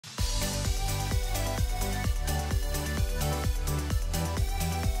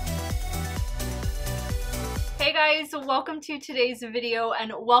guys, welcome to today's video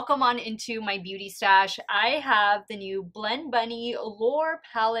and welcome on into my beauty stash. I have the new Blend Bunny Lure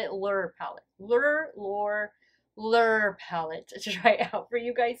palette to try out for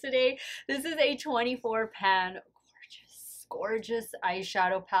you guys today. This is a 24 pan gorgeous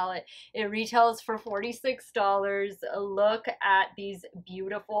eyeshadow palette. It retails for $46. Look at these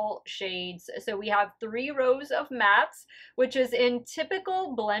beautiful shades. So we have 3 rows of mattes, which is in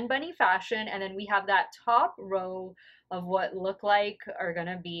typical Blend Bunny fashion, and then we have that top row of what look like are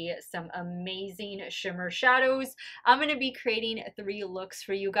gonna be some amazing shimmer shadows. I'm gonna be creating 3 looks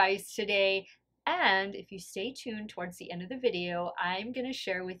for you guys today. And if you stay tuned towards the end of the video, I'm going to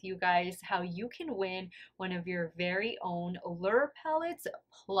share with you guys how you can win one of your very own Lure palettes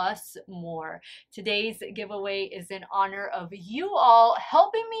plus more. Today's giveaway is in honor of you all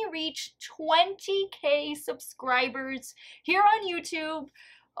helping me reach 20K subscribers here on YouTube.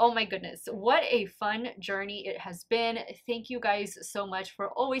 Oh my goodness, what a fun journey it has been. Thank you guys so much for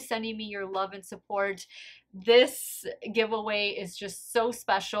always sending me your love and support. This giveaway is just so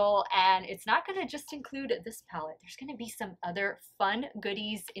special, and it's not going to just include this palette. There's going to be some other fun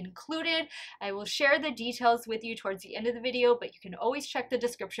goodies included. I will share the details with you towards the end of the video, but you can always check the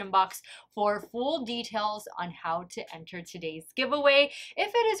description box for full details on how to enter today's giveaway.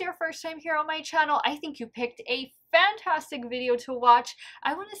 If it is your first time here on my channel, I think you picked a fantastic video to watch.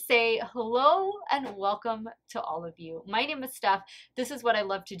 I want to say hello and welcome to all of you. My name is Steph. This is what I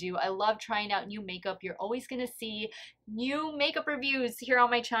love to do. I love trying out new makeup. You're always going to see new makeup reviews here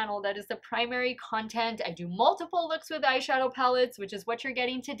on my channel. That is the primary content. I do multiple looks with eyeshadow palettes, which is what you're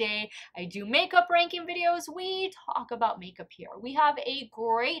getting today. I do makeup ranking videos. We talk about makeup here. We have a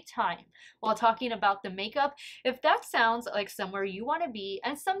great time while talking about the makeup. If that sounds like somewhere you want to be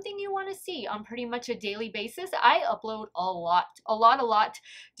and something you want to see on pretty much a daily basis, I upload a lot.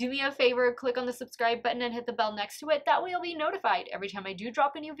 Do me a favor, click on the subscribe button and hit the bell next to it. That way you'll be notified every time I do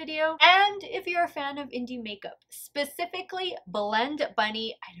drop a new video. And if you're a fan of indie makeup, specifically Blend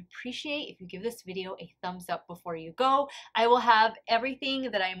Bunny, I'd appreciate if you give this video a thumbs up before you go. I will have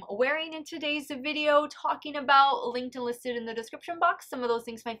everything that I'm wearing in today's video talking about linked and listed in the description box. Some of those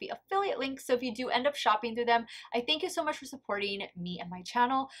things might be affiliate links, so if you do end up shopping through them, I thank you so much for supporting me and my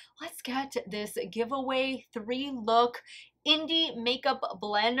channel. Let's get this giveaway 3-look indie makeup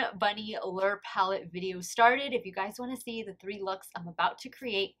Blend Bunny Lure palette video started. If you guys want to see the 3 looks I'm about to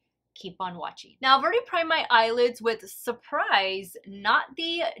create, keep on watching. Now, I've already primed my eyelids with Surprise, not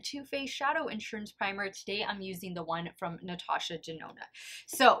the Too Faced Shadow Insurance Primer. Today, I'm using the one from Natasha Denona.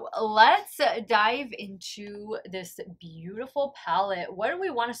 So let's dive into this beautiful palette. What do we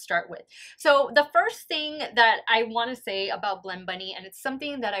want to start with? So the first thing that I want to say about Blend Bunny, and it's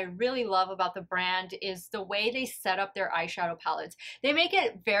something that I really love about the brand, is the way they set up their eyeshadow palettes. They make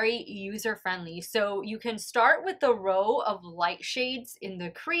it very user-friendly. So you can start with the row of light shades in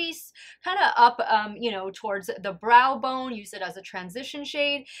the crease, kind of up, you know, towards the brow bone. Use it as a transition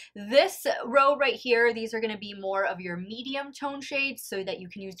shade. This row right here, these are going to be more of your medium tone shades so that you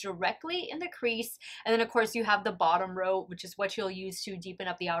can use directly in the crease. And then of course you have the bottom row, which is what you'll use to deepen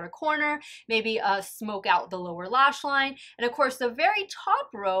up the outer corner, maybe smoke out the lower lash line. And of course the very top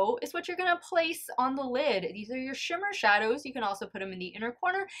row is what you're going to place on the lid. These are your shimmer shadows. You can also put them in the inner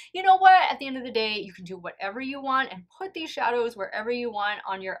corner. You know what? At the end of the day, you can do whatever you want and put these shadows wherever you want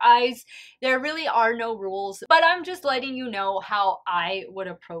on your eyes. There really are no rules, but I'm just letting you know how I would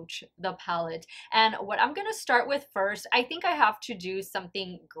approach the palette. And what I'm going to start with first, I think I have to do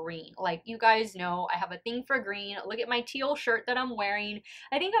something green. Like you guys know, I have a thing for green. Look at my teal shirt that I'm wearing.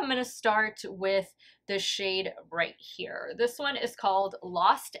 I think I'm going to start with the shade right here. This one is called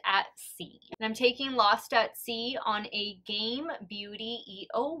Lost at Sea. And I'm taking Lost at Sea on a Game Beauty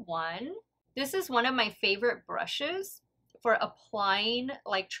E01. This is one of my favorite brushes for applying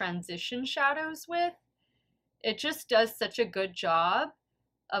like transition shadows with. It just does such a good job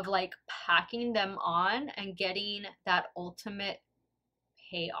of like packing them on and getting that ultimate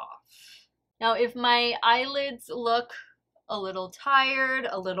payoff. Now, if my eyelids look a little tired,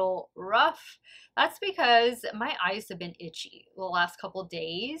 a little rough, that's because my eyes have been itchy the last couple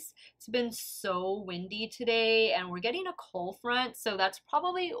days. It's been so windy today and we're getting a cold front, so that's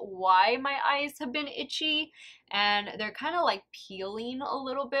probably why my eyes have been itchy, and they're kind of like peeling a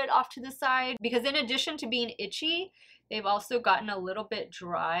little bit off to the side because in addition to being itchy, they've also gotten a little bit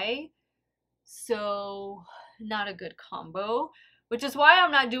dry, so not a good combo. Which is why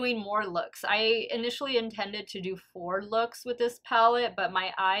I'm not doing more looks. I initially intended to do 4 looks with this palette, but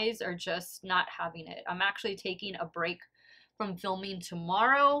my eyes are just not having it. I'm actually taking a break from filming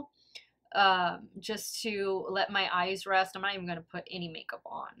tomorrow just to let my eyes rest. I'm not even going to put any makeup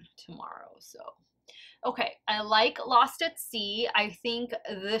on tomorrow. So Okay, I like Lost at Sea. I think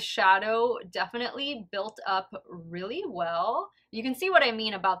the shadow definitely built up really well. You can see what I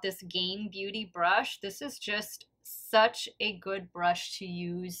mean about this Game Beauty brush. This is just such a good brush to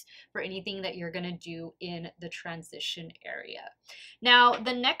use for anything that you're gonna do in the transition area. Now,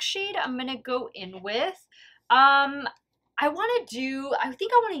 the next shade I'm gonna go in with, I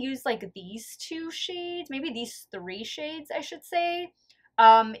think I wanna use like these two shades, maybe these three shades, I should say,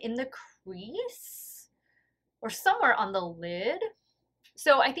 in the crease or somewhere on the lid.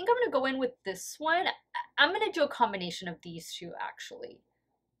 So I think I'm gonna go in with this one. I'm gonna do a combination of these two actually.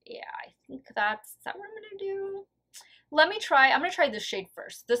 Yeah, I think is that what I'm gonna do? I'm gonna try this shade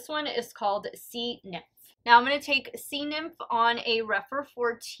first. This one is called Sea Nymph. Now I'm going to take Sea Nymph on a Rephr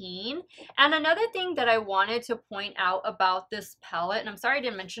 14. And another thing that I wanted to point out about this palette, and I'm sorry I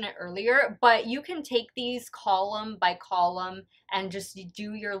didn't mention it earlier, but you can take these column by column and just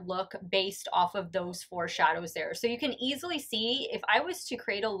do your look based off of those four shadows there. So you can easily see if I was to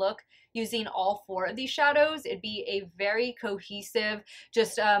create a look using all four of these shadows, it'd be a very cohesive,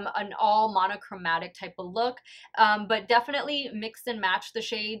 just an all monochromatic type of look. But definitely mix and match the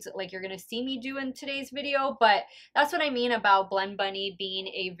shades like you're gonna see me do in today's video. But that's what I mean about Blend Bunny being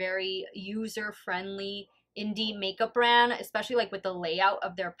a very user-friendly indie makeup brand, especially like with the layout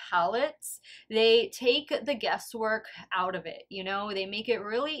of their palettes. They take the guesswork out of it, you know, they make it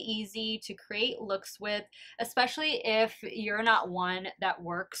really easy to create looks with, especially if you're not one that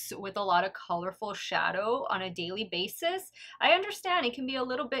works with a lot of colorful shadow on a daily basis. I understand it can be a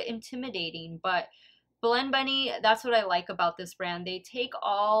little bit intimidating, but Blend Bunny, that's what I like about this brand. They take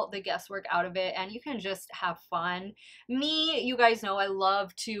all the guesswork out of it and you can just have fun. Me, you guys know I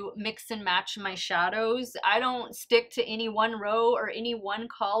love to mix and match my shadows. I don't stick to any one row or any one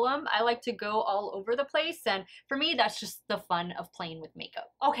column. I like to go all over the place, and for me, that's just the fun of playing with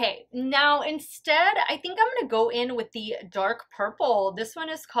makeup. Okay, now instead, I think I'm gonna go in with the dark purple. This one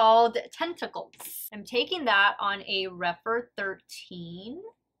is called Tentacles. I'm taking that on a Rephr 13.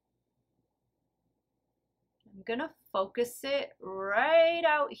 I'm gonna focus it right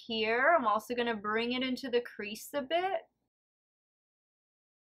out here. I'm also gonna bring it into the crease a bit.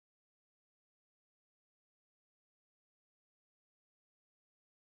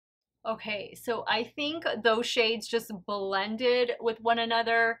 Okay, so I think those shades just blended with one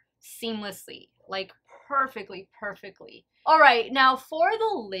another seamlessly, like perfectly. All right, now for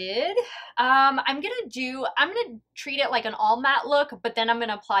the lid, I'm gonna treat it like an all matte look, but then I'm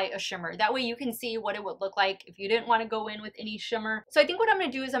gonna apply a shimmer. That way you can see what it would look like if you didn't want to go in with any shimmer. So I think what I'm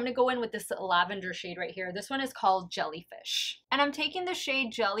gonna do is I'm gonna go in with this lavender shade right here. This one is called Jellyfish. And I'm taking the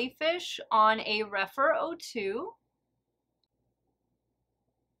shade Jellyfish on a Rephr 02.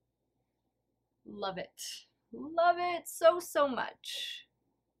 Love it. Love it so much.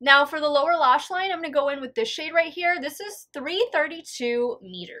 Now for the lower lash line, I'm going to go in with this shade right here. This is 332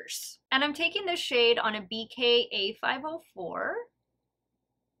 meters. And I'm taking this shade on a BK A504.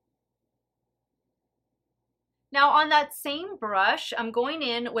 Now on that same brush, I'm going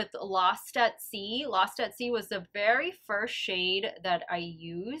in with Lost at Sea. Lost at Sea was the very first shade that I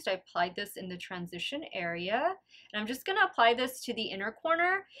used. I applied this in the transition area. And I'm just gonna apply this to the inner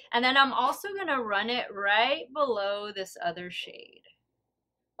corner. And then I'm also gonna run it right below this other shade.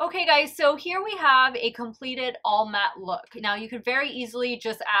 Okay guys, so here we have a completed all matte look. Now you could very easily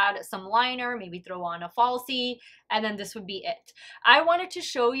just add some liner, maybe throw on a falsie, and then this would be it. I wanted to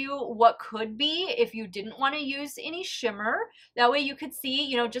show you what could be if you didn't want to use any shimmer. That way you could see,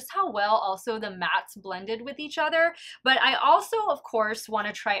 you know, just how well also the mattes blended with each other. But I also, of course, want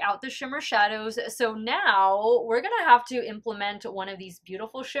to try out the shimmer shadows. So now we're going to have to implement one of these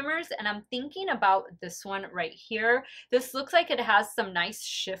beautiful shimmers, and I'm thinking about this one right here. This looks like it has some nice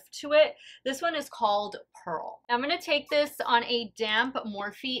shift to it. This one is called Pearl. I'm going to take this on a damp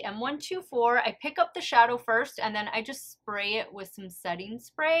Morphe M124. I pick up the shadow first and then I just spray it with some setting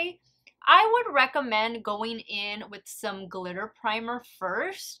spray. I would recommend going in with some glitter primer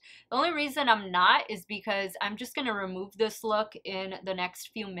first. The only reason I'm not is because I'm just going to remove this look in the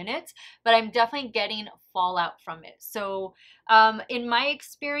next few minutes, but I'm definitely getting fallout from it. So in my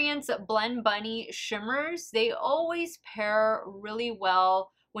experience, Blend Bunny shimmers, they always pair really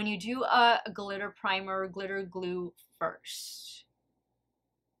well when you do a glitter primer, glitter glue first.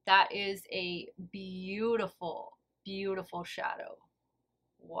 That is a beautiful shadow.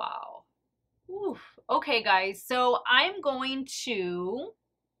 Wow. Oof. Okay guys, so I'm going to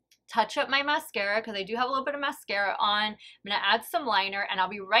touch up my mascara because I do have a little bit of mascara on. I'm gonna add some liner and I'll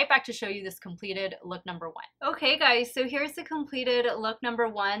be right back to show you this completed look number 1. Okay guys, so here's the completed look number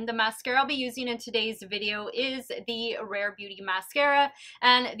 1. The mascara I'll be using in today's video is the Rare Beauty mascara,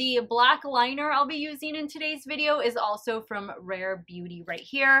 and the black liner I'll be using in today's video is also from Rare Beauty right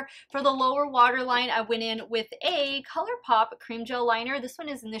here. For the lower waterline, I went in with a ColourPop cream gel liner. This one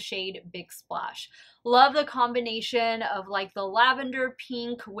is in the shade Big Splash. Love the combination of like the lavender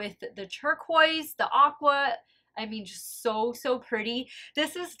pink with the turquoise, the aqua. I mean, just so pretty.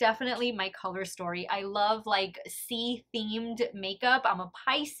 This is definitely my color story. I love like sea themed makeup. I'm a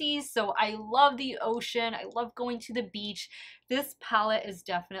Pisces, so I love the ocean. I love going to the beach. This palette is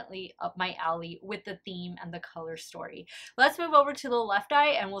definitely up my alley with the theme and the color story. Let's move over to the left eye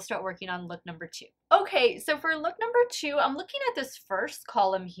and we'll start working on look number 2. Okay, so for look number 2, I'm looking at this first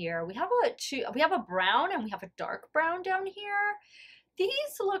column here. We have a brown and we have a dark brown down here. These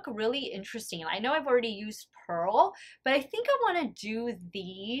look really interesting. I know I've already used Pearl, but I think I want to do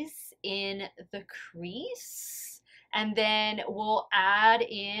these in the crease. And then we'll add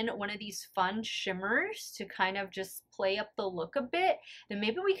in one of these fun shimmers to kind of just play up the look a bit. Then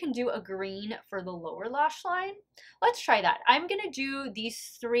maybe we can do a green for the lower lash line. Let's try that. I'm going to do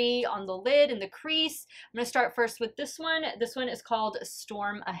these 3 on the lid and the crease. I'm going to start first with this one. This one is called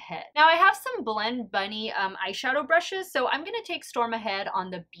Storm Ahead. Now I have some Blend Bunny eyeshadow brushes, so I'm going to take Storm Ahead on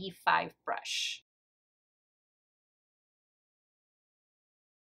the B5 brush.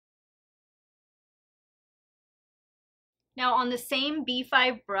 Now on the same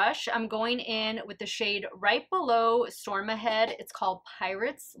B5 brush, I'm going in with the shade right below Storm Ahead. It's called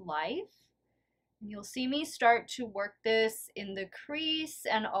Pirate's Life. And you'll see me start to work this in the crease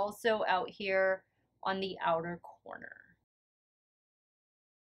and also out here on the outer corner.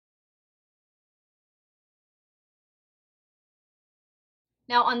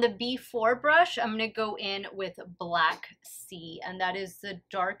 Now on the B4 brush, I'm going to go in with Black Sea, and that is the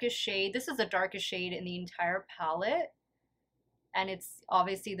darkest shade. This is the darkest shade in the entire palette. And it's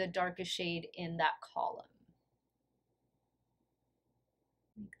obviously the darkest shade in that column.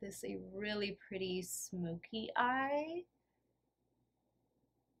 Make this a really pretty smoky eye.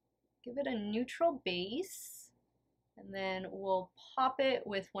 Give it a neutral base, and then we'll pop it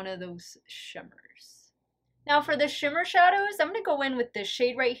with one of those shimmers. Now for the shimmer shadows, I'm going to go in with this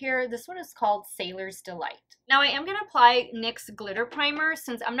shade right here. This one is called Sailor's Delight. Now I am going to apply NYX Glitter Primer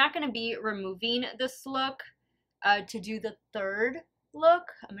since I'm not going to be removing this look. To do the third look,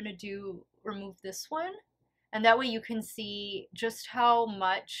 I'm going to remove this one, and that way you can see just how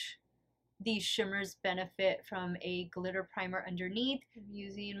much these shimmers benefit from a glitter primer underneath. I'm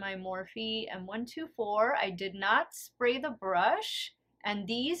using my Morphe M124. I did not spray the brush, and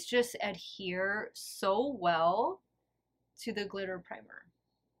these just adhere so well to the glitter primer.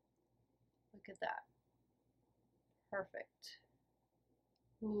 Look at that. Perfect.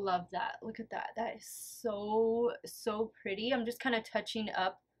 Love that. Look at that. That is so pretty. I'm just kind of touching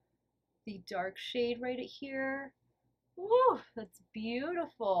up the dark shade right here. Woo, that's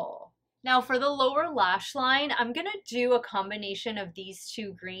beautiful. Now for the lower lash line, I'm going to do a combination of these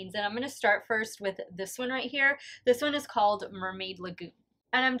 2 greens, and I'm going to start first with this one right here. This one is called Mermaid Lagoon.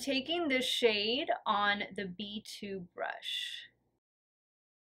 And I'm taking this shade on the B2 brush.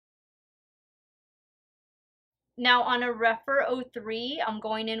 Now on a Rephr 03, I'm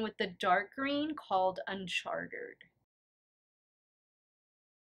going in with the dark green called Uncharted.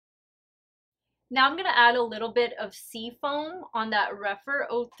 Now I'm going to add a little bit of Seafoam on that Rephr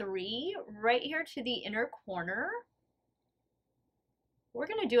 03 right here to the inner corner. We're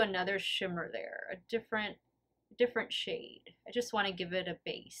going to do another shimmer there, a different shade. I just want to give it a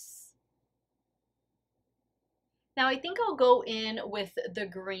base. Now I think I'll go in with the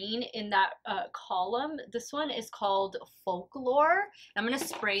green in that column. This one is called Folklore. I'm going to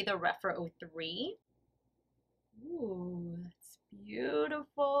spray the Rephr 03. Ooh, that's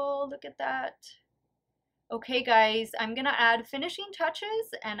beautiful. Look at that. Okay guys, I'm going to add finishing touches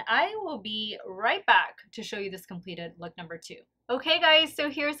and I will be right back to show you this completed look number 2. Okay guys, so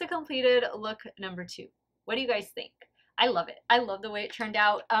here's the completed look number 2. What do you guys think? I love it. I love the way it turned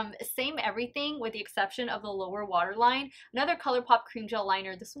out. Same everything with the exception of the lower waterline. Another ColourPop cream gel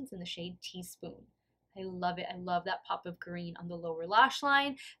liner. This one's in the shade Teaspoon. I love it. I love that pop of green on the lower lash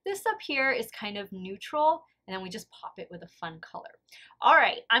line. This up here is kind of neutral, and then we just pop it with a fun color. All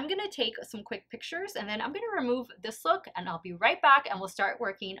right, I'm gonna take some quick pictures and then I'm gonna remove this look and I'll be right back and we'll start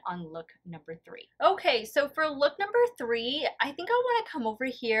working on look number 3. Okay, so for look number 3, I think I wanna come over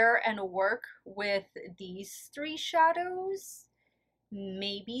here and work with these 3 shadows.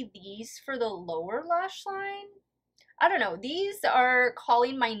 Maybe these for the lower lash line. I don't know, these are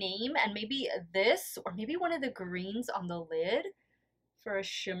calling my name, and maybe this or maybe one of the greens on the lid for a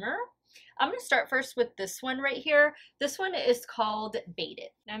shimmer. I'm going to start first with this one right here. This one is called Baited.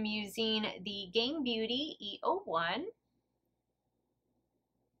 I'm using the Game Beauty E01.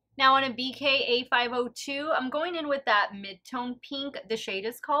 Now on a BK A502, I'm going in with that mid-tone pink. The shade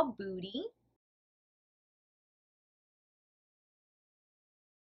is called Booty.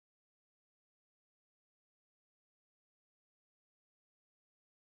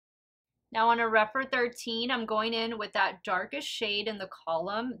 Now on a Rephr 13, I'm going in with that darkest shade in the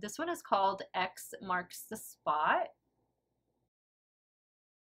column. This one is called X Marks the Spot.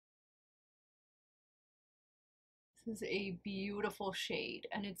 This is a beautiful shade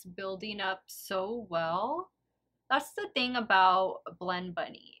and it's building up so well. That's the thing about Blend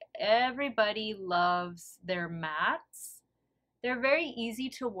Bunny. Everybody loves their mattes. They're very easy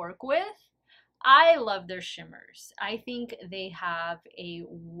to work with. I love their shimmers. I think they have a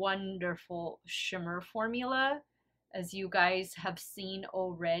wonderful shimmer formula, as you guys have seen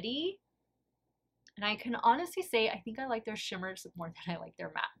already. And I can honestly say I think I like their shimmers more than I like their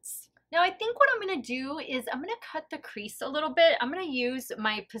mattes. Now I think what I'm going to do is I'm going to cut the crease a little bit. I'm going to use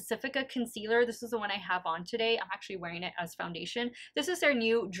my Pacifica concealer. This is the one I have on today. I'm actually wearing it as foundation. This is their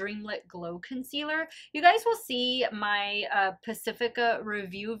new Dreamlit Glow Concealer. You guys will see my Pacifica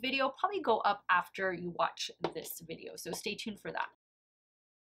review video probably go up after you watch this video. So stay tuned for that.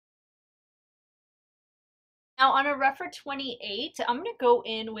 Now on a Rephr 28, I'm going to go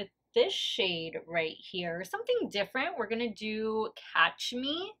in with this shade right here. Something different. We're going to do Catch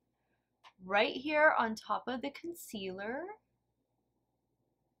Me right here on top of the concealer.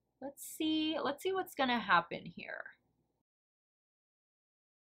 Let's see what's gonna happen here.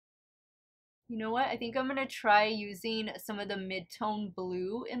 You know what? I think I'm gonna try using some of the mid-tone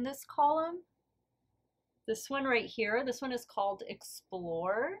blue in this column. This one right here, this one is called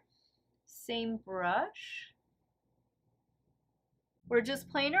Explore. Same brush. We're just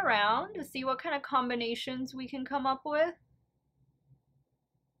playing around to see what kind of combinations we can come up with.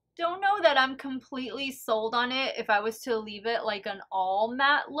 Don't know that I'm completely sold on it if I was to leave it like an all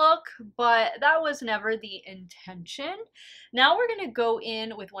matte look, but that was never the intention. Now we're going to go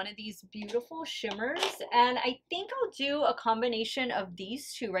in with one of these beautiful shimmers, and I think I'll do a combination of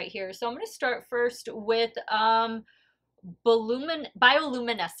these two right here. So I'm going to start first with Bioluminescent.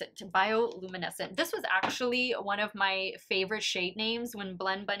 This was actually one of my favorite shade names when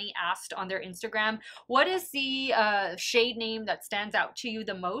Blend Bunny asked on their Instagram, what is the shade name that stands out to you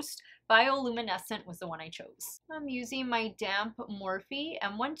the most? Bioluminescent was the one I chose. I'm using my damp Morphe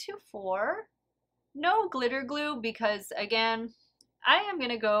M124. No glitter glue because, again, I am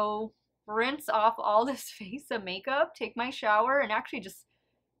going to go rinse off all this face of makeup, take my shower, and actually just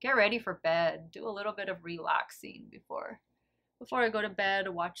get ready for bed. Do a little bit of relaxing before I go to bed,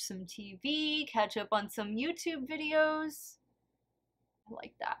 watch some TV, catch up on some YouTube videos. I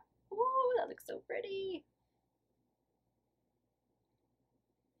like that. Ooh, that looks so pretty.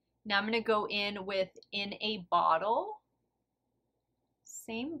 Now I'm going to go in with In a Bottle.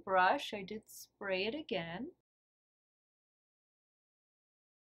 Same brush, I did spray it again.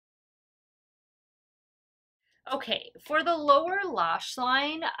 Okay, for the lower lash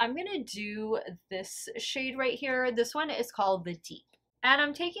line, I'm gonna do this shade right here. This one is called The Deep. And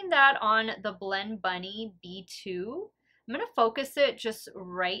I'm taking that on the Blend Bunny B2. I'm gonna focus it just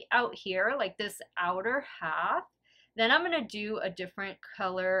right out here, like this outer half. Then I'm gonna do a different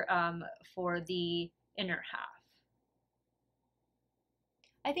color for the inner half.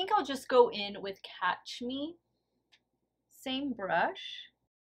 I think I'll just go in with Catch Me. Same brush.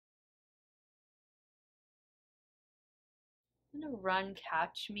 I'm gonna run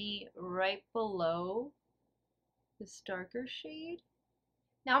Catch Me right below this darker shade.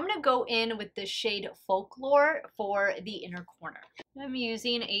 Now I'm gonna go in with the shade Folklore for the inner corner. I'm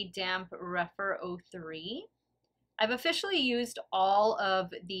using a damp Rephr 03. I've officially used all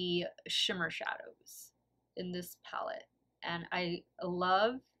of the shimmer shadows in this palette, and I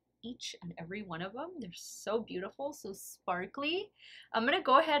love each and every one of them. They're so beautiful, so sparkly. I'm gonna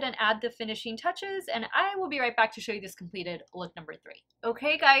go ahead and add the finishing touches, and I will be right back to show you this completed look number 3.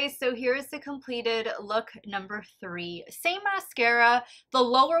 Okay guys, so here's the completed look number 3. Same mascara, the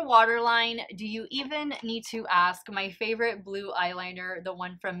lower waterline, do you even need to ask? My favorite blue eyeliner, the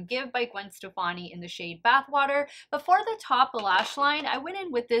one from Give by Gwen Stefani in the shade Bathwater. But for the top lash line, I went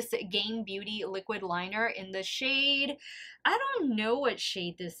in with this Game Beauty liquid liner in the shade, I don't know what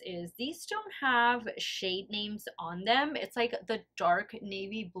shade this is. These don't have shade names on them. It's like the dark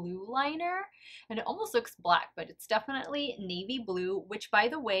navy blue liner, and it almost looks black, but it's definitely navy blue which by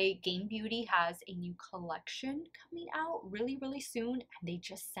the way, Game Beauty has a new collection coming out really soon, and they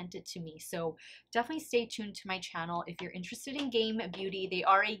just sent it to me. So definitely stay tuned to my channel if you're interested in Game Beauty. They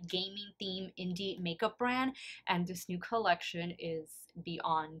are a gaming theme indie makeup brand, and this new collection is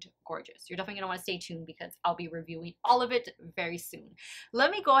beyond gorgeous. You're definitely going to want to stay tuned because I'll be reviewing all of it very soon.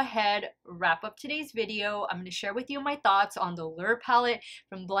 Let me go ahead, wrap up today's video. I'm going to share with you my thoughts on the Lure palette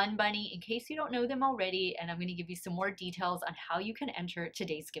from Blend Bunny in case you don't know them already, and I'm going to give you some more details on how you can enter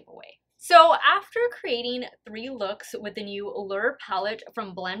today's giveaway. So after creating 3 looks with the new Lure palette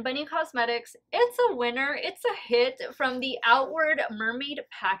from Blend Bunny Cosmetics, it's a winner, it's a hit. From the outward mermaid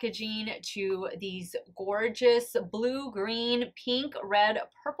packaging to these gorgeous blue, green, pink, red,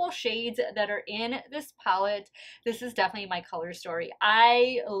 purple shades that are in this palette. This is definitely my color story.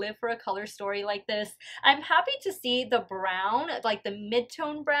 I live for a color story like this. I'm happy to see the brown, like the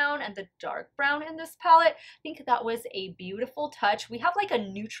mid-tone brown and the dark brown in this palette. I think that was a beautiful touch. We have like a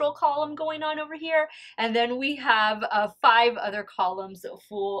neutral column going on over here, and then we have 5 other columns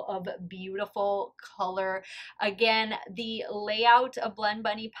full of beautiful color. Again, the layout of Blend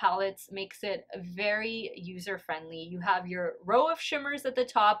Bunny palettes makes it very user-friendly. You have your row of shimmers at the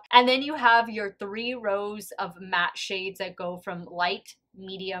top, and then you have your 3 rows of matte shades that go from light,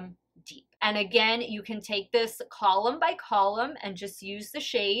 medium, deep. And again, you can take this column by column and just use the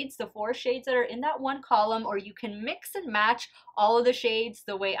shades, the 4 shades that are in that one column, or you can mix and match all of the shades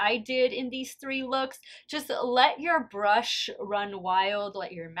the way I did in these 3 looks. Just let your brush run wild,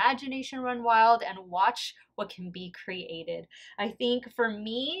 let your imagination run wild, and watch what can be created. I think for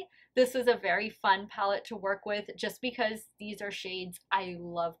me, this is a very fun palette to work with just because these are shades I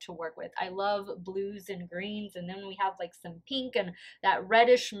love to work with. I love blues and greens, and then we have like some pink and that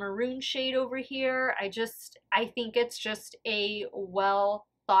reddish maroon shade over here. I think it's just a well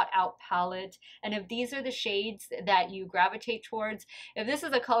thought out palette, and if these are the shades that you gravitate towards, if this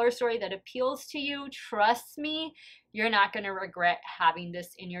is a color story that appeals to you, trust me, you're not going to regret having this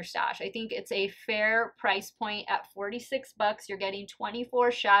in your stash. I think it's a fair price point at 46 bucks. You're getting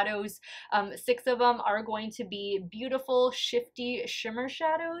 24 shadows. 6 of them are going to be beautiful, shifty shimmer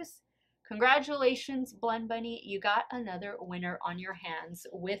shadows. Congratulations, Blend Bunny. You got another winner on your hands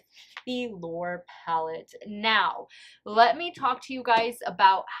with the Lure palette. Now, let me talk to you guys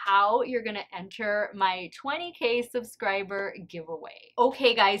about how you're going to enter my 20K subscriber giveaway.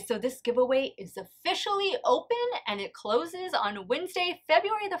 Okay, guys, so this giveaway is officially open and it closes on Wednesday,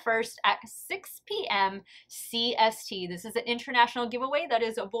 February the 1st at 6 p.m. CST. This is an international giveaway that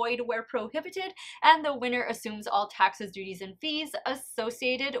is void where prohibited, and the winner assumes all taxes, duties, and fees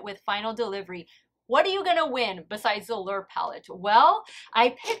associated with final delivery. What are you gonna win besides the Lure palette? Well,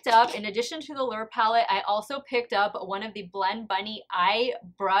 I picked up, in addition to the Lure palette, I also picked up one of the Blend Bunny eye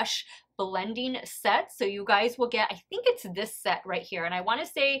brush blending sets. So you guys will get, I think it's this set right here, and I want to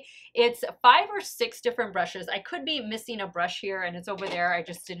say it's 5 or 6 different brushes. I could be missing a brush here and it's over there, I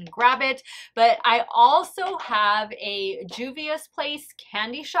just didn't grab it. But I also have a Juvia's Place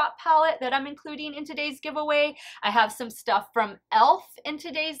Candy Shop palette that I'm including in today's giveaway. I have some stuff from ELF in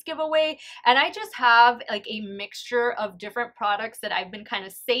today's giveaway, and I just have like a mixture of different products that I've been kind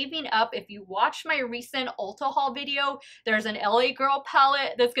of saving up. If you watch my recent Ulta haul video, there's an LA Girl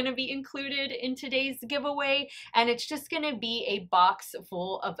palette that's going to be included in today's giveaway, and it's just going to be a box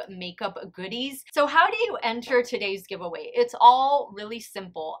full of makeup goodies. So how do you enter today's giveaway? It's all really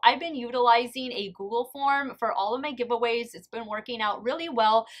simple. I've been utilizing a Google form for all of my giveaways. It's been working out really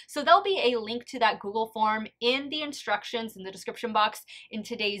well, so there'll be a link to that Google form in the instructions in the description box in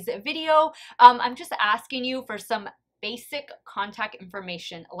today's video. I'm just asking you for some basic contact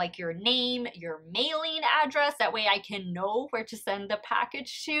information like your name, your mailing address, that way I can know where to send the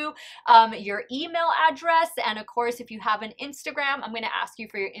package to, your email address, and of course if you have an Instagram, I'm going to ask you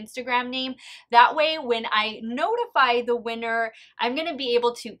for your Instagram name. That way when I notify the winner, I'm going to be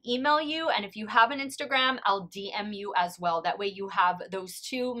able to email you, and if you have an Instagram, I'll DM you as well. That way you have those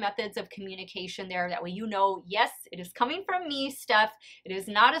 2 methods of communication there. That way you know, yes, it is coming from me, Steph. It is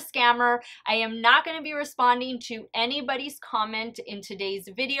not a scammer. I am not going to be responding to anybody's comment in today's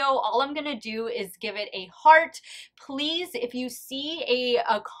video. All I'm gonna do is give it a heart. Please, if you see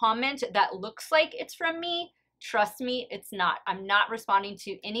a comment that looks like it's from me, trust me, it's not. I'm not responding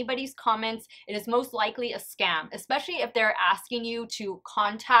to anybody's comments. It is most likely a scam, especially if they're asking you to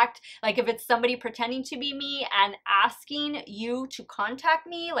contact, like if it's somebody pretending to be me and asking you to contact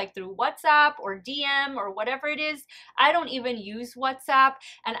me, like through WhatsApp or DM or whatever it is. I don't even use WhatsApp,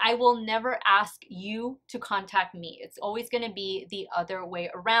 and I will never ask you to contact me. It's always going to be the other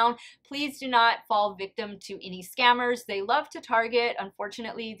way around. Please do not fall victim to any scammers. They love to target,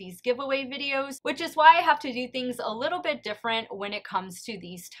 unfortunately, these giveaway videos, which is why I have to do things a little bit different when it comes to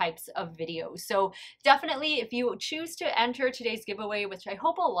these types of videos. So definitely, if you choose to enter today's giveaway, which I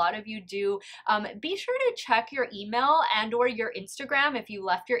hope a lot of you do, be sure to check your email and or your Instagram if you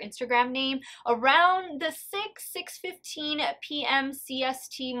left your Instagram name around the 6:15 p.m.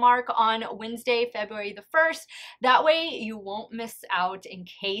 CST mark on Wednesday, February the 1st. That way you won't miss out in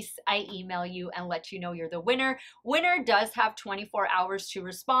case I email you and let you know you're the winner. Winner does have 24 hours to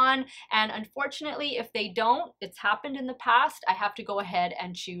respond, and unfortunately, if they don't, it's happened in the past, I have to go ahead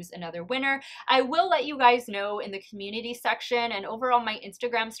and choose another winner. I will let you guys know in the community section and over on my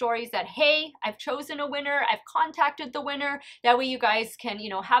Instagram stories that, hey, I've chosen a winner, I've contacted the winner. That way you guys can, you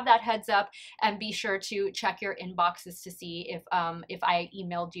know, have that heads up and be sure to check your inboxes to see if I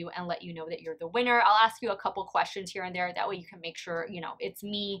emailed you and let you know that you're the winner. I'll ask you a couple questions here and there. That way you can make sure, you know, it's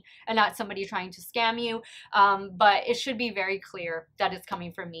me and not somebody trying to scam you. But it should be very clear that it's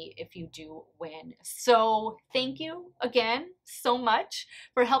coming from me if you do win. So thank you again so much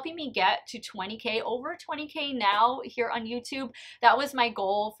for helping me get to 20K, over 20K now here on YouTube. That was my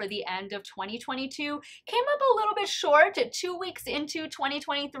goal for the end of 2022. Came up a little bit short. 2 weeks into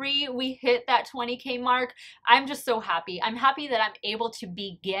 2023, we hit that 20K mark. I'm just so happy. I'm happy that I'm able to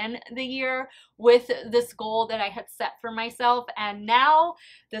begin the year with this goal that I had set for myself, and now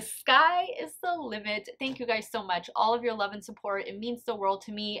the sky is the limit. Thank you guys so much. All of your love and support, it means the world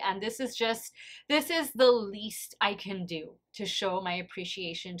to me, and this is the least I can do to show my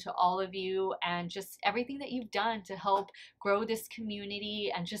appreciation to all of you and just everything that you've done to help grow this community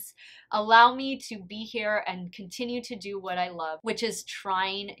and just allow me to be here and continue to do what I love, which is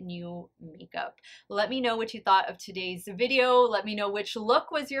trying new makeup. Let me know what you thought of today's video. Let me know which look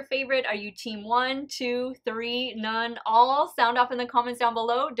was your favorite. Are you team 1, 2, 3, none, all? Sound off in the comments down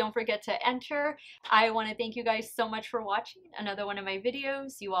below. Don't forget to enter. I want to thank you guys so much for watching another one of my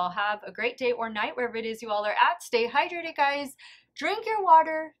videos. You all have a great day or night wherever it is you all are at. Stay hydrated, guys. Drink your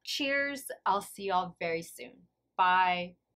water. Cheers. I'll see y'all very soon. Bye.